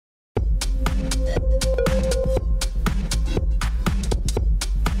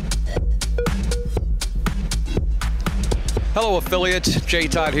Hello affiliates, Jay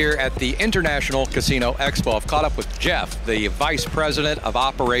Todd here at the International Casino Expo. I've caught up with Jeff, the Vice President of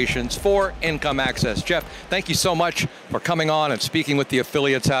Operations for Income Access. Jeff, thank you so much for coming on and speaking with the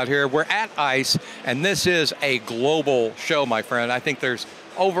affiliates out here. We're at ICE, and this is a global show, my friend. I think there's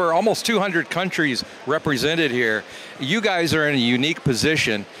over almost 200 countries represented here. You guys are in a unique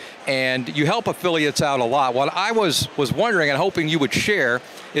position, and you help affiliates out a lot. What I was wondering and hoping you would share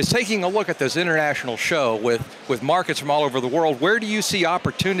is taking a look at this international show with markets from all over the world. Where do you see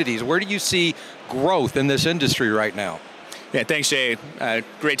opportunities? Where do you see growth in this industry right now? Yeah, thanks, Jay.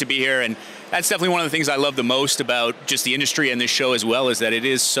 Great to be here. And that's definitely one of the things I love the most about just the industry and this show as well, is that it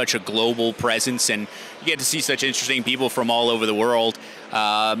is such a global presence, and you get to see such interesting people from all over the world.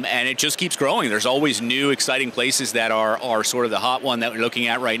 And it just keeps growing. There's always new, exciting places that are sort of the hot one that we're looking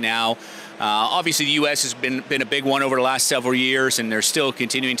at right now. Obviously, the U.S. has been a big one over the last several years, and there's still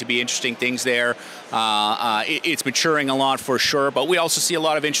continuing to be interesting things there. It's maturing a lot for sure, but we also see a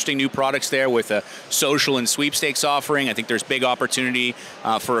lot of interesting new products there with a social and sweepstakes offering. I think there's big opportunity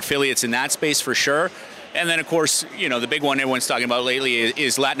for affiliates in that space for sure. And then, of course, you know, the big one everyone's talking about lately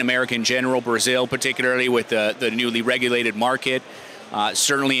is Latin America in general, Brazil particularly, with the newly regulated market.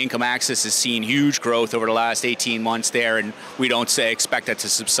 Certainly Income Access has seen huge growth over the last 18 months there, and we don't expect that to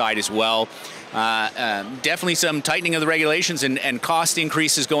subside as well. Definitely some tightening of the regulations and cost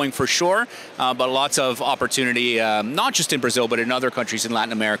increases going for sure, but lots of opportunity, not just in Brazil, but in other countries in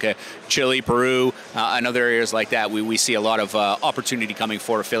Latin America, Chile, Peru, and other areas like that. We see a lot of opportunity coming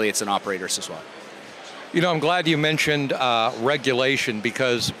for affiliates and operators as well. You know, I'm glad you mentioned regulation,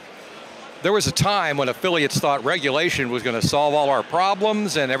 because there was a time when affiliates thought regulation was going to solve all our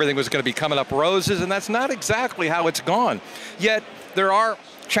problems and everything was going to be coming up roses, and that's not exactly how it's gone. Yet there are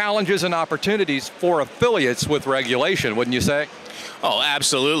challenges and opportunities for affiliates with regulation, wouldn't you say? Oh,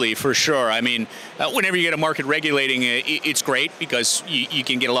 absolutely, for sure. I mean, whenever you get a market regulating, it's great because you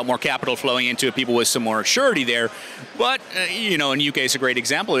can get a lot more capital flowing into it, people with some more surety there. But, you know, in the UK is a great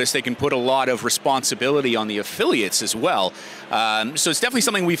example of this. They can put a lot of responsibility on the affiliates as well. So it's definitely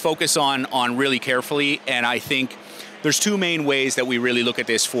something we focus on really carefully, and I think there's two main ways that we really look at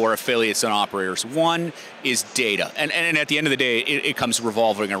this for affiliates and operators. One is data, and at the end of the day, it comes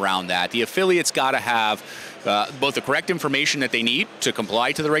revolving around that. The affiliates got to have both the correct information that they need to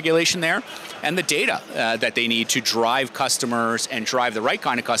comply to the regulation there, and the data that they need to drive customers and drive the right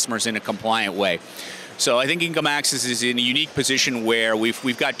kind of customers in a compliant way. So I think Income Access is in a unique position where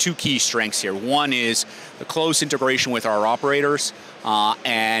we've got two key strengths here. One is the close integration with our operators,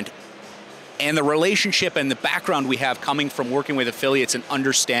 and the relationship and the background we have coming from working with affiliates and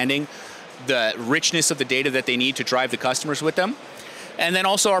understanding the richness of the data that they need to drive the customers with them. And then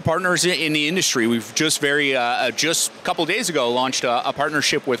also our partners in the industry. We've just just a couple days ago launched a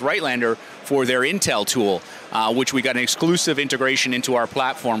partnership with Rightlander for their Intel tool, which we got an exclusive integration into our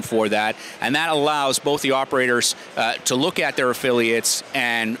platform for that. And that allows both the operators to look at their affiliates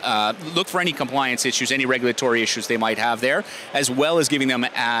and look for any compliance issues, any regulatory issues they might have there, as well as giving them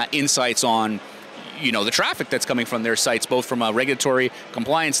insights on, you know, the traffic that's coming from their sites, both from a regulatory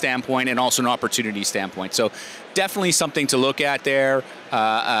compliance standpoint and also an opportunity standpoint. So definitely something to look at there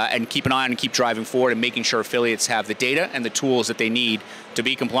and keep an eye on and keep driving forward and making sure affiliates have the data and the tools that they need to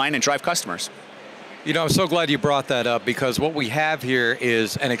be compliant and drive customers. You know, I'm so glad you brought that up, because what we have here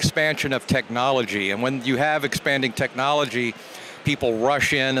is an expansion of technology. And when you have expanding technology, people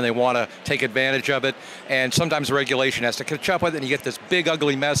rush in and they want to take advantage of it, and sometimes regulation has to catch up with it, and you get this big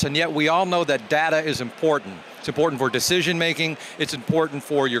ugly mess. And yet we all know that data is important. It's important for decision making, it's important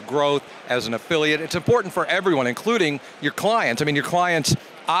for your growth as an affiliate, it's important for everyone, including your clients. I mean, your clients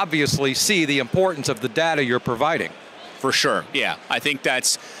obviously see the importance of the data you're providing. For sure, yeah. I think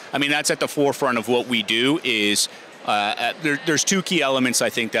that's at the forefront of what we do. Is there's two key elements, I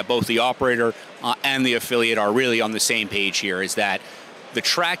think, that both the operator and the affiliate are really on the same page here, is that the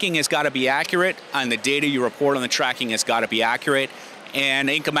tracking has got to be accurate, and the data you report on the tracking has got to be accurate. And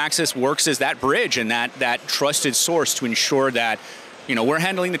Income Access works as that bridge and that trusted source to ensure that, you know, we're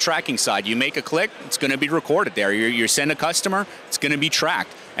handling the tracking side. You make a click, it's going to be recorded there. You send a customer, it's going to be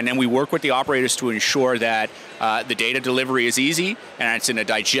tracked. And then we work with the operators to ensure that the data delivery is easy and it's in a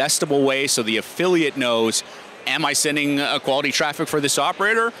digestible way, so the affiliate knows, am I sending quality traffic for this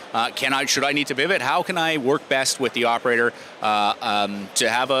operator? Should I need to pivot? How can I work best with the operator to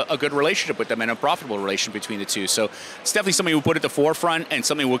have a good relationship with them and a profitable relationship between the two? So it's definitely something we put at the forefront and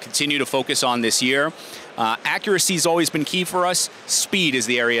something we'll continue to focus on this year. Accuracy has always been key for us. Speed is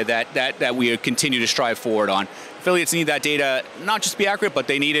the area that we continue to strive forward on. affiliates need that data not just to be accurate, but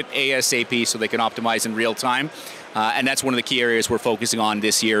they need it ASAP so they can optimize in real time. And that's one of the key areas we're focusing on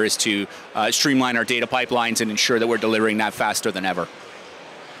this year, is to streamline our data pipelines and ensure that we're delivering that faster than ever.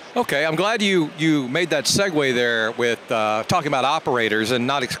 Okay, I'm glad you made that segue there with talking about operators and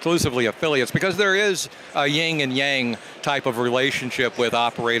not exclusively affiliates, because there is a yin and yang type of relationship with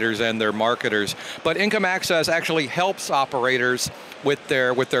operators and their marketers. But Income Access actually helps operators with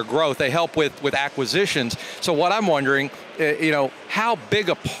their growth. They help with acquisitions. So what I'm wondering, how big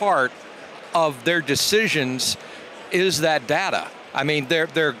a part of their decisions is that data? I mean,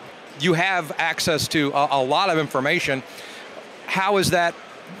 you have access to a lot of information. How is that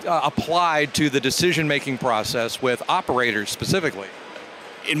applied to the decision-making process with operators specifically?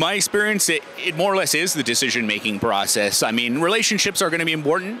 In my experience, it more or less is the decision-making process. I mean, relationships are going to be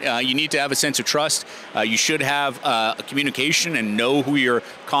important. You need to have a sense of trust. You should have a communication and know who your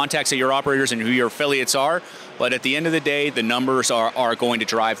contacts at your operators and who your affiliates are. But at the end of the day, the numbers are going to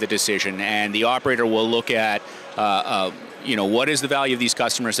drive the decision, and the operator will look at what is the value of these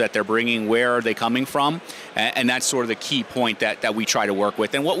customers that they're bringing, where are they coming from, and that's sort of the key point that we try to work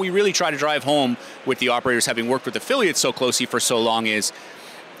with. And what we really try to drive home with the operators, having worked with affiliates so closely for so long, is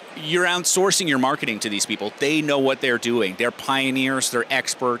you're outsourcing your marketing to these people. They know what they're doing. They're pioneers, they're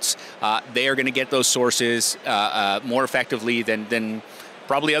experts. They are going to get those sources more effectively than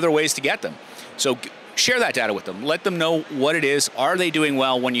probably other ways to get them. So share that data with them. Let them know what it is. Are they doing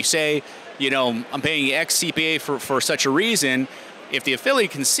well? When you say, I'm paying X CPA for such a reason, if the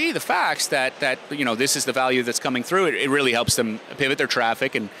affiliate can see the facts that this is the value that's coming through, it really helps them pivot their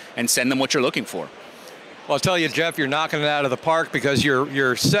traffic and send them what you're looking for. Well, I'll tell you, Jeff, you're knocking it out of the park, because you're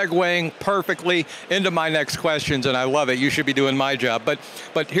segueing perfectly into my next questions, and I love it. You should be doing my job. But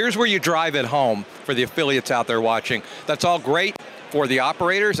here's where you drive it home for the affiliates out there watching. That's all great for the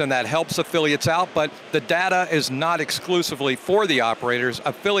operators, and that helps affiliates out, but the data is not exclusively for the operators.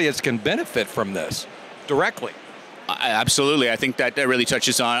 Affiliates can benefit from this directly. Absolutely. I think that really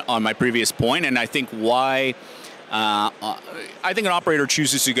touches on my previous point, and I think why I think an operator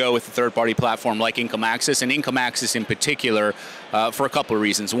chooses to go with a third-party platform like Income Access, and Income Access in particular, for a couple of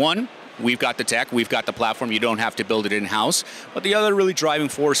reasons. One, we've got the tech, we've got the platform, you don't have to build it in-house. But the other really driving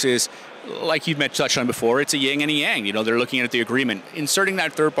force is, like you've touched on before, it's a yin and a yang. They're looking at the agreement. Inserting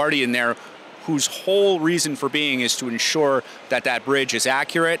that third party in there, whose whole reason for being is to ensure that that bridge is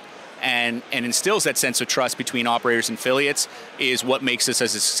accurate and instills that sense of trust between operators and affiliates, is what makes us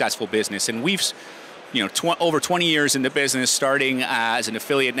as a successful business. And we've over 20 years in the business, starting as an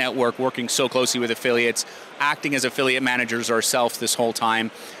affiliate network, working so closely with affiliates, acting as affiliate managers ourselves this whole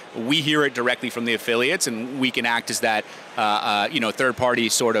time. We hear it directly from the affiliates, and we can act as that third-party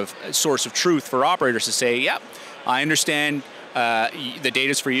sort of source of truth for operators to say, yep, I understand the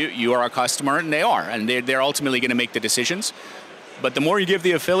data's for you, you are a customer, and they are, and they're ultimately going to make the decisions. But the more you give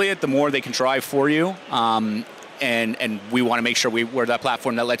the affiliate, the more they can drive for you. And we want to make sure we're that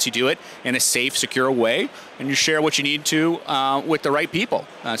platform that lets you do it in a safe, secure way, and you share what you need to with the right people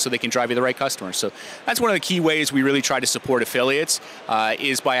so they can drive you the right customers. So that's one of the key ways we really try to support affiliates,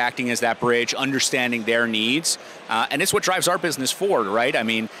 is by acting as that bridge, understanding their needs, and it's what drives our business forward, right? I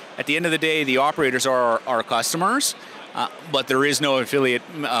mean, at the end of the day, the operators are our customers, but there is no affiliate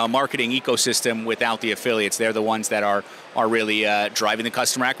marketing ecosystem without the affiliates. They're the ones that are really driving the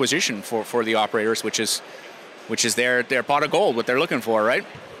customer acquisition for the operators, which is their pot of gold, what they're looking for, right?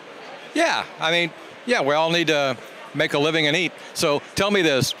 Yeah, I mean, yeah, we all need to make a living and eat. So tell me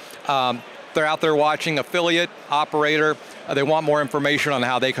this, they're out there watching, affiliate, operator, they want more information on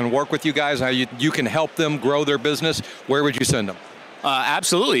how they can work with you guys, how you can help them grow their business. Where would you send them?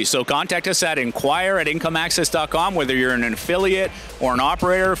 Absolutely. So contact us at inquire@incomeaccess.com, whether you're an affiliate or an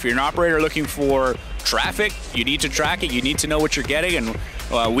operator. If you're an operator looking for traffic, you need to track it, you need to know what you're getting,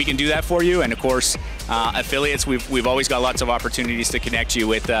 and we can do that for you. And of course, affiliates, we've always got lots of opportunities to connect you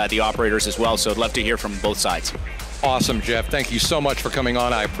with the operators as well, so I'd love to hear from both sides. Awesome, Jeff. Thank you so much for coming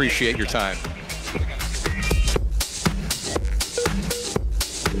on. I appreciate your time.